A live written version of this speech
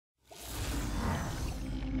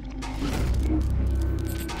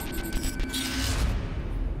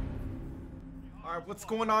Alright, what's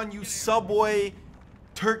going on, you Subway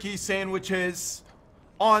turkey sandwiches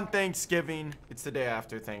on Thanksgiving? It's the day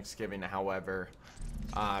after Thanksgiving, however.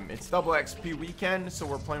 It's double XP weekend, so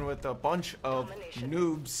we're playing with a bunch of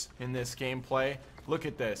noobs in this gameplay. Look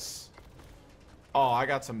at this. Oh, I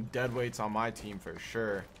got some dead weights on my team for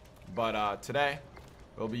sure. But today,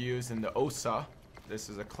 we'll be using the OSA. This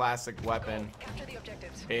is a classic weapon.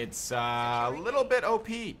 It's a little bit OP.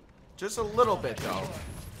 Just a little bit, though.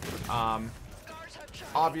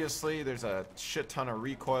 Obviously, there's a shit ton of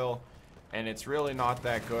recoil, and it's really not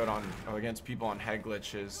that good on against people on head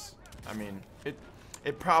glitches. I mean,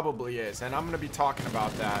 it probably is, and I'm going to be talking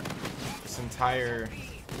about that this entire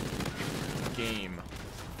game.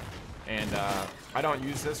 And I don't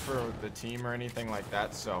use this for the team or anything like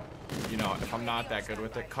that, so, you know, if I'm not that good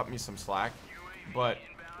with it, cut me some slack. But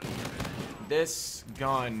this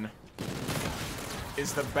gun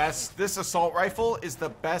is the best. This assault rifle is the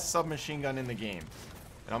best submachine gun in the game.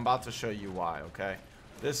 And I'm about to show you why, okay?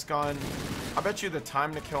 This gun, I bet you the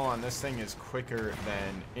time to kill on this thing is quicker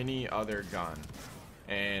than any other gun.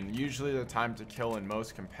 And usually the time to kill in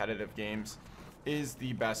most competitive games is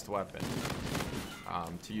the best weapon.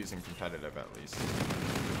 To use in competitive, at least.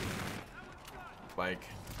 Like,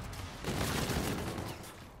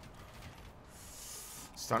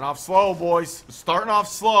 starting off slow, boys. Starting off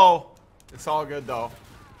slow. It's all good, though.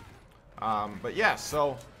 But yeah,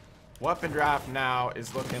 so weapon draft now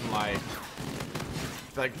is looking like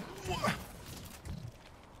you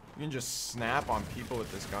can just snap on people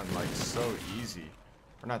with this gun like so easy.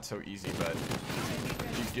 Or not so easy, but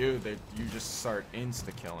if you do, you just start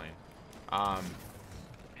insta killing.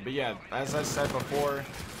 But yeah, as I said before,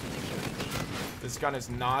 this gun is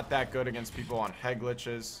not that good against people on head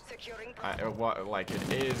glitches. Like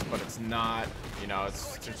it is, but it's not. You know,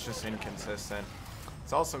 it's just inconsistent.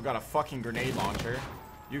 It's also got a fucking grenade launcher.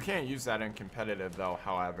 You can't use that in competitive though,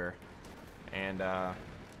 however. And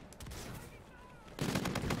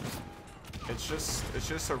it's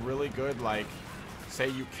just a really good, like, say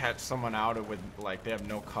you catch someone out with, like, they have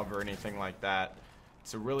no cover or anything like that.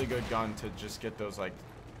 It's a really good gun to just get those, like,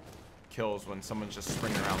 kills when someone's just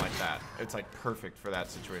springing around like that. It's like perfect for that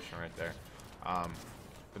situation right there.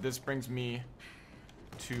 But this brings me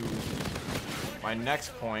to my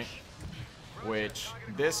next point, which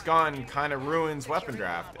this gun kind of ruins weapon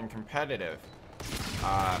draft in competitive.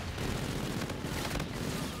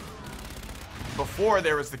 Before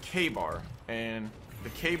there was the K-bar, and the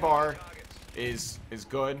K-bar is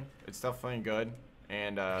good. It's definitely good,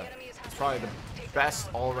 and it's probably the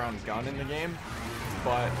best all-around gun in the game.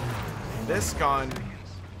 But this gun,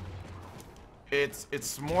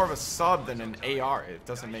 it's more of a sub than an AR. It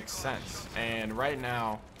doesn't make sense. And right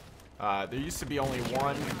now, there used to be only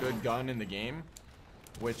one good gun in the game,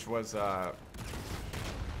 which was the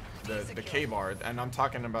K-bar. And I'm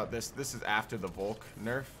talking about this. This is after the Volk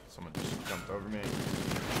nerf. Someone just jumped over me.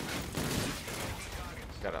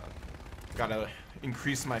 Gotta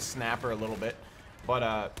increase my snapper a little bit.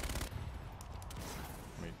 But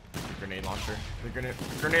grenade launcher. The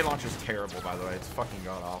grenade launcher is terrible, by the way. It's fucking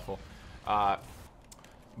god awful.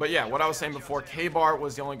 But yeah, what I was saying before, K-bar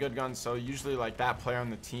was the only good gun, so usually like that player on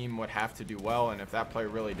the team would have to do well, and if that player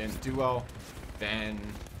really didn't do well, then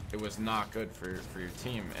it was not good for your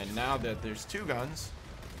team. And now that there's two guns,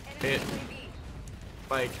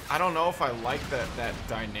 like, I don't know if I like that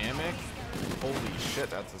dynamic. Holy shit,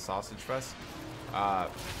 that's a sausage fest.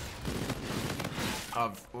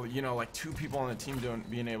 Of, you know, like two people on the team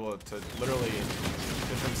being able to literally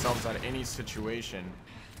get themselves out of any situation.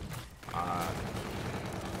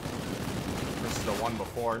 This is the one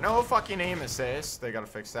before. No fucking aim assist. They gotta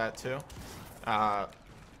fix that too.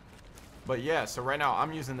 But yeah, so right now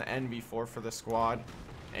I'm using the NV4 for the squad,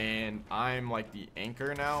 and I'm like the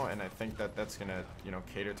anchor now, and I think that's gonna, you know,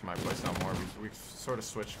 cater to my playstyle more. We've sort of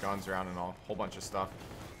switched guns around and a whole bunch of stuff.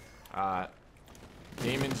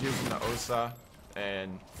 Damon's using the OSA,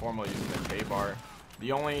 and Formal using the K-bar.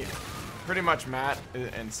 The only, pretty much Matt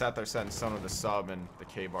and Seth are set in stone with the sub and the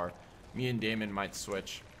K-bar. Me and Damon might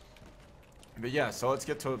switch. But yeah, so let's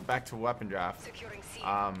get back to weapon draft.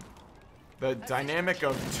 The dynamic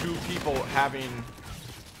of two people having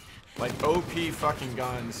like OP fucking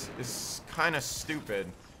guns is kind of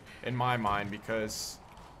stupid in my mind, because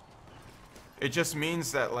it just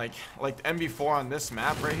means that like the MB4 on this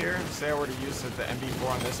map right here, say I were to use the MB4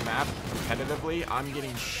 on this map competitively, I'm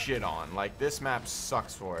getting shit on. Like, this map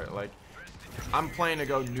sucks for it. Like, I'm playing to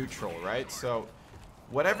go neutral, right? So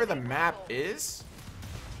whatever the map is,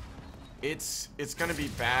 it's gonna be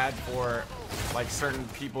bad for like certain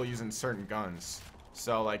people using certain guns.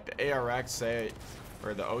 So like the ARX, say,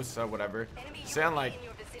 or the OSA, whatever, say on like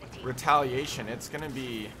retaliation, it's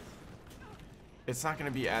not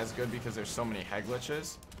gonna be as good because there's so many head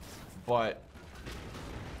glitches, but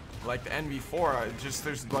like the NV4,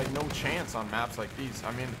 there's like no chance on maps like these.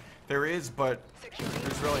 I mean, there is, but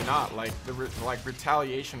there's really not. Like like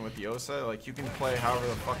retaliation with the OSA, like you can play however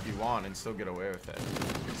the fuck you want and still get away with it.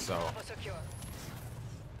 So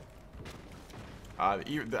I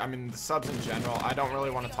mean, the subs in general, I don't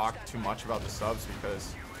really want to talk too much about the subs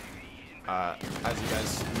because as you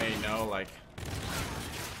guys may know,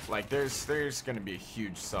 like there's gonna be a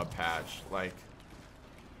huge sub patch. Like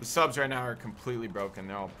the subs right now are completely broken.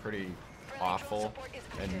 They're all pretty awful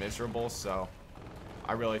and miserable. So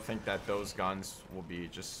I really think that those guns will be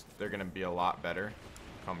they're gonna be a lot better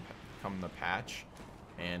come the patch.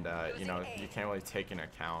 And you know, you can't really take into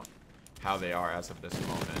account how they are as of this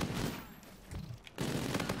moment.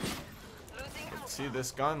 But see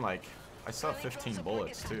this gun, like I still have 15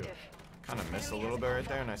 bullets too. Kind of missed a little bit right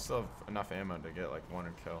there, and I still have enough ammo to get like one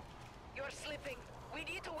kill.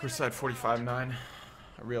 Percent 45.9. I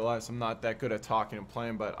realize I'm not that good at talking and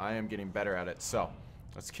playing, but I am getting better at it. So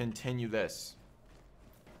let's continue this.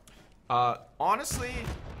 Honestly,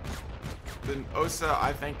 the OSA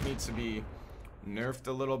I think needs to be nerfed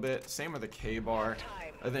a little bit. Same with the K-bar.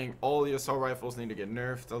 I think all the assault rifles need to get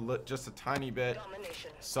nerfed just a tiny bit.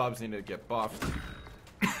 Subs need to get buffed.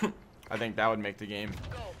 I think that would make the game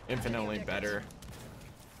infinitely better.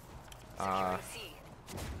 What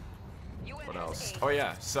else? Oh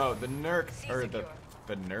yeah, so the Nerk, or the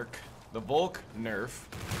Volk nerf,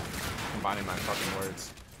 combining my fucking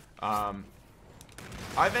words.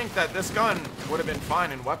 I think that this gun would have been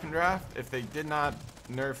fine in weapon draft if they did not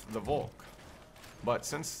nerf the Volk. But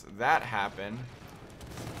since that happened,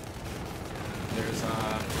 there's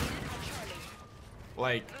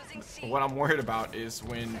like, what I'm worried about is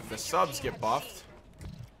when the subs get buffed,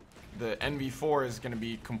 the NV4 is gonna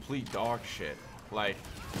be complete dog shit. Like,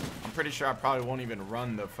 I'm pretty sure I probably won't even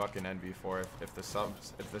run the fucking NV4 if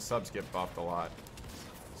the subs get buffed a lot.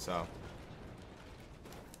 So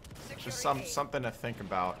just something to think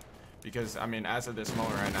about, because I mean, as of this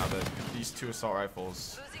moment right now, these two assault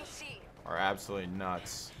rifles are absolutely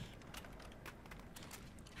nuts.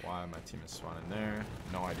 Why my team is spawning there?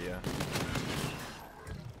 No idea.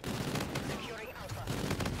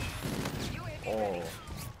 Oh.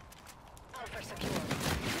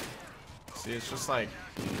 See, it's just like,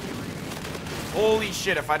 holy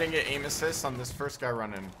shit, if I didn't get aim assist on this first guy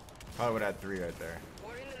running, probably would have had 3 right there.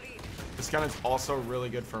 This gun is also really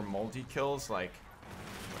good for multi-kills, like,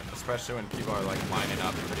 especially when people are like lining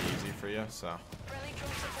up pretty easy for you, so.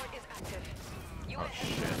 Oh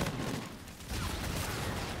shit.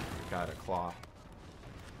 Got a claw.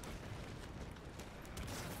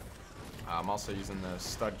 I'm also using the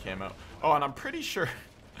stud camo. Oh, and I'm pretty sure,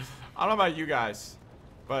 I don't know about you guys,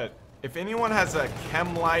 but if anyone has a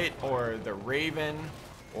chem light or the Raven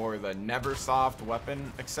or the Neversoft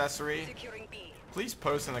weapon accessory, please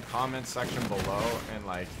post in the comments section below, and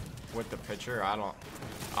like with the picture. I don't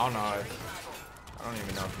know. I don't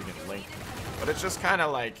even know if you can link, but it's just kind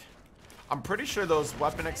of like, I'm pretty sure those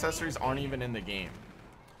weapon accessories aren't even in the game,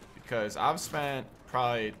 because I've spent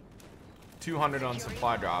probably 200 on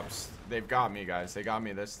supply drops. They've got me, guys. They got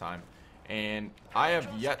me this time, and I have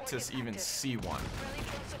yet to even see one.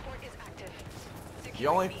 The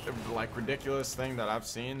only like ridiculous thing that I've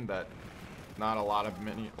seen that not a lot of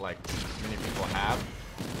many people have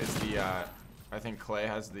is the I think Clay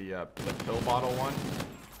has the pill bottle one.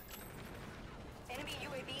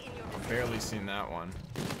 I've barely seen that one.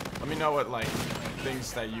 Let me know what like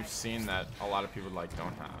things that you've seen that a lot of people like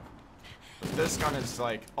don't have. But this gun is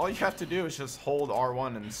like, all you have to do is just hold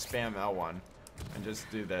R1 and spam L1 and just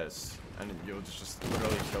do this, and you'll just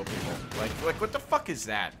literally kill people. Like what the fuck is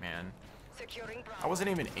that, man? I wasn't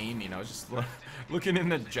even aiming. I was just looking in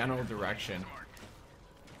the general direction.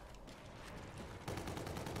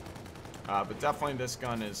 But definitely this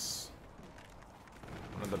gun is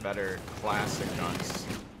one of the better classic guns.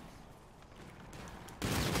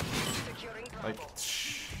 Like,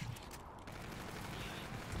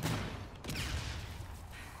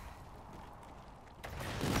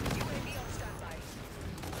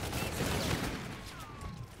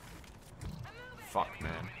 fuck,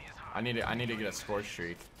 man. I need to get a score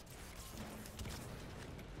streak.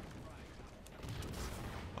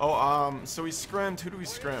 Oh, so we scrimmed. Who do we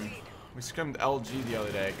scrim? We scrimmed LG the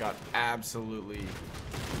other day. Got absolutely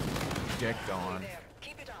dicked on.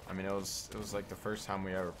 I mean, it was like the first time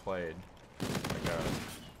we ever played like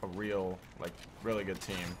a real, like, really good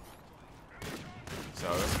team. So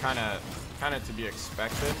it was kind of to be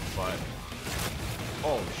expected, but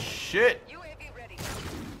oh shit!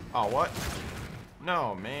 Oh, what?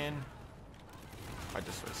 No, man. I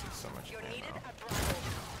just wasted so much ammo.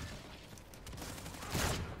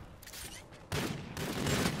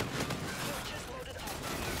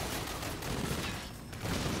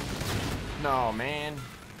 No, man.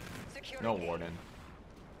 No warden.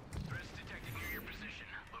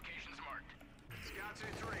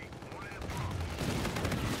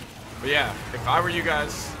 But yeah, if I were you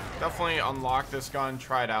guys, definitely unlock this gun,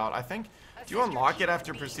 try it out. I think, do you unlock it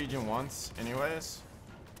after Precision once anyways?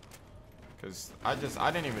 Because I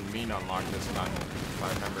didn't even mean to unlock this gun, if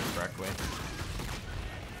I remember correctly.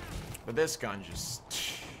 But this gun just...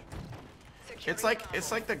 It's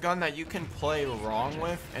like the gun that you can play wrong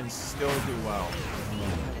with and still do well.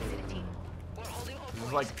 This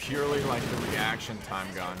is like purely like the reaction time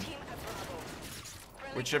gun.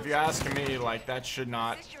 Which if you ask me, like that should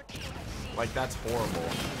not, like that's horrible.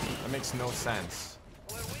 That makes no sense.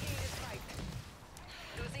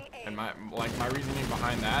 And my reasoning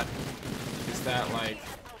behind that is that like,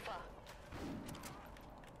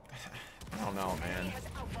 I don't know, man.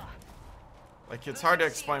 Like it's hard to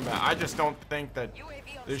explain, but I just don't think that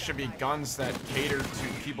there should be guns that cater to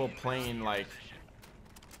people playing like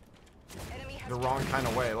the wrong kind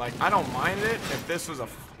of way. Like I don't mind it if this was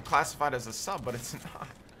classified as a sub, but it's not.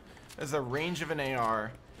 There's the range of an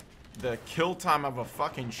AR, the kill time of a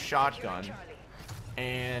fucking shotgun,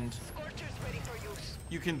 and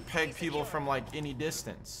you can peg people from like any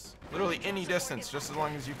distance. Literally any distance, just as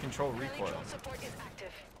long as you control recoil.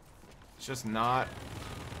 It's just not...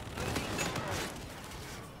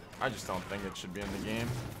 I just don't think it should be in the game.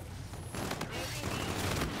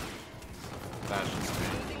 That's just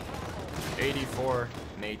me. 84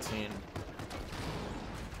 and 18.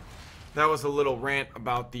 That was a little rant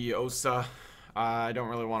about the OSA. I don't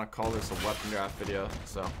really want to call this a weapon draft video,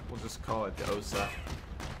 so we'll just call it the OSA.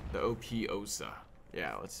 The OP OSA.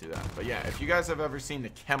 Yeah, let's do that. But yeah, if you guys have ever seen the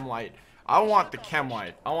chem light, I want the chem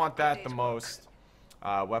light. I want that the most.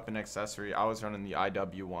 Weapon accessory. I was running the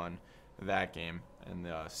IW1 that game and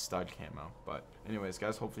the stud camo. But anyways,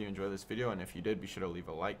 guys, hopefully you enjoyed this video, and if you did, be sure to leave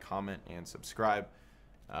a like, comment, and subscribe.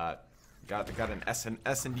 Got an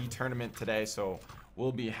S&D tournament today, so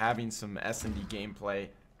we'll be having some S&D gameplay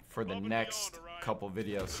for the next couple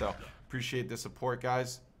videos. So appreciate the support,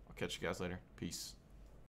 guys. I'll catch you guys later. Peace.